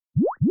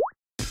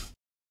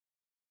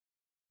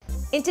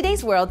In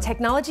today's world,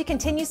 technology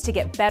continues to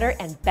get better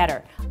and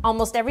better.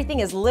 Almost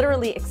everything is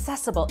literally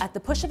accessible at the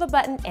push of a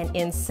button and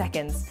in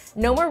seconds.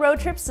 No more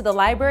road trips to the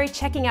library,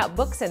 checking out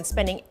books and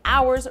spending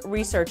hours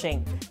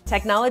researching.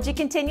 Technology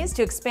continues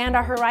to expand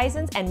our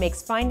horizons and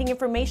makes finding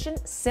information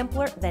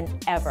simpler than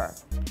ever.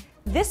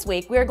 This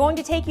week, we are going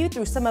to take you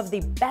through some of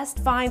the best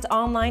finds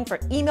online for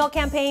email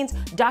campaigns,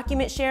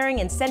 document sharing,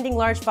 and sending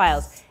large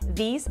files.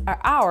 These are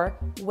our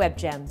web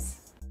gems.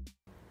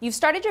 You've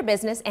started your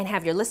business and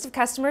have your list of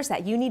customers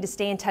that you need to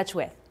stay in touch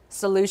with.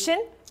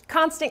 Solution?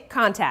 Constant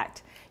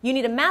Contact. You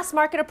need a mass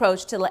market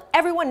approach to let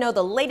everyone know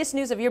the latest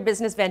news of your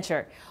business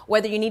venture.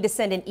 Whether you need to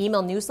send an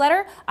email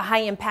newsletter, a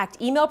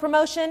high-impact email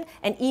promotion,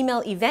 an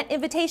email event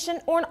invitation,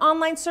 or an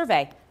online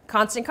survey,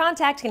 Constant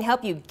Contact can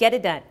help you get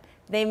it done.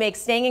 They make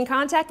staying in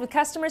contact with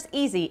customers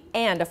easy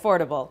and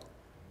affordable.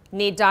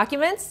 Need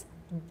documents?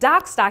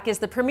 DocStock is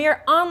the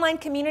premier online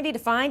community to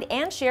find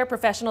and share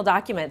professional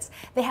documents.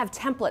 They have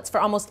templates for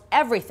almost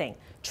everything.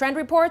 Trend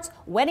reports,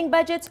 wedding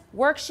budgets,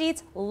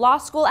 worksheets, law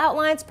school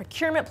outlines,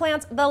 procurement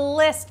plans, the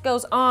list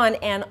goes on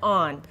and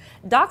on.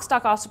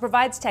 DocStock also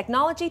provides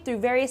technology through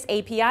various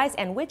APIs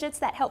and widgets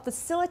that help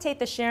facilitate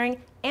the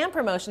sharing and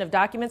promotion of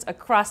documents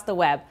across the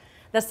web.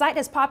 The site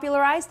has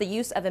popularized the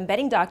use of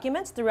embedding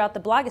documents throughout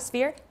the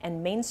blogosphere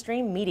and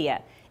mainstream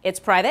media. It's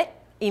private,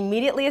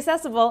 immediately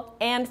accessible,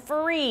 and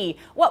free.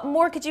 What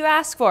more could you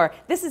ask for?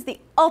 This is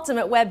the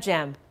ultimate web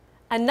gem.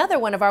 Another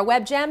one of our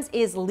web gems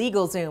is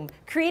LegalZoom.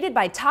 Created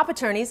by top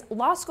attorneys,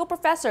 law school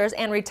professors,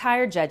 and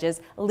retired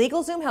judges,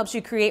 LegalZoom helps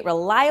you create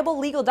reliable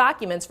legal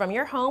documents from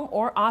your home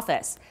or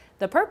office.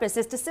 The purpose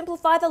is to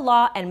simplify the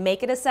law and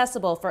make it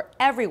accessible for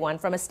everyone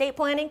from estate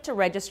planning to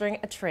registering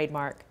a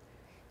trademark.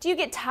 Do you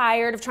get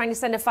tired of trying to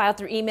send a file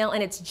through email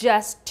and it's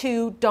just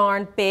too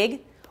darn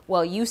big?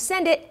 Well,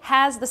 YouSendIt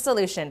has the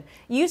solution.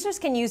 Users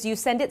can use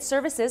YouSendIt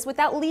services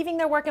without leaving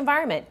their work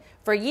environment.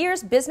 For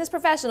years, business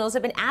professionals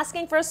have been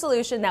asking for a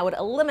solution that would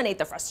eliminate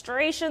the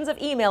frustrations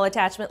of email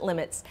attachment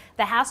limits,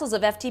 the hassles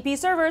of FTP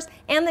servers,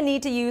 and the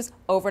need to use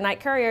overnight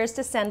couriers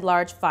to send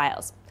large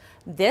files.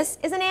 This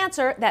is an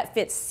answer that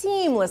fits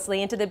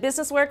seamlessly into the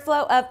business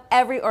workflow of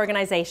every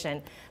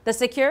organization. The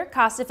secure,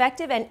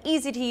 cost-effective, and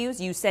easy-to-use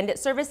YouSendIt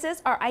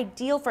services are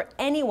ideal for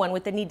anyone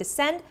with the need to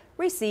send,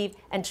 receive,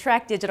 and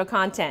track digital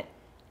content.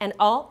 And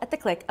all at the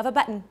click of a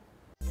button.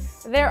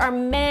 There are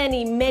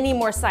many, many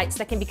more sites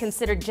that can be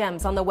considered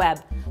gems on the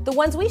web. The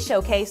ones we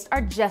showcased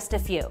are just a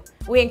few.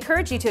 We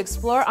encourage you to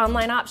explore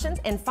online options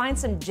and find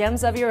some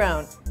gems of your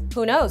own.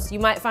 Who knows, you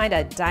might find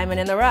a diamond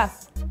in the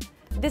rough.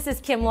 This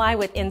is Kim Lai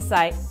with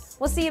Insight.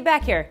 We'll see you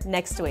back here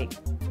next week.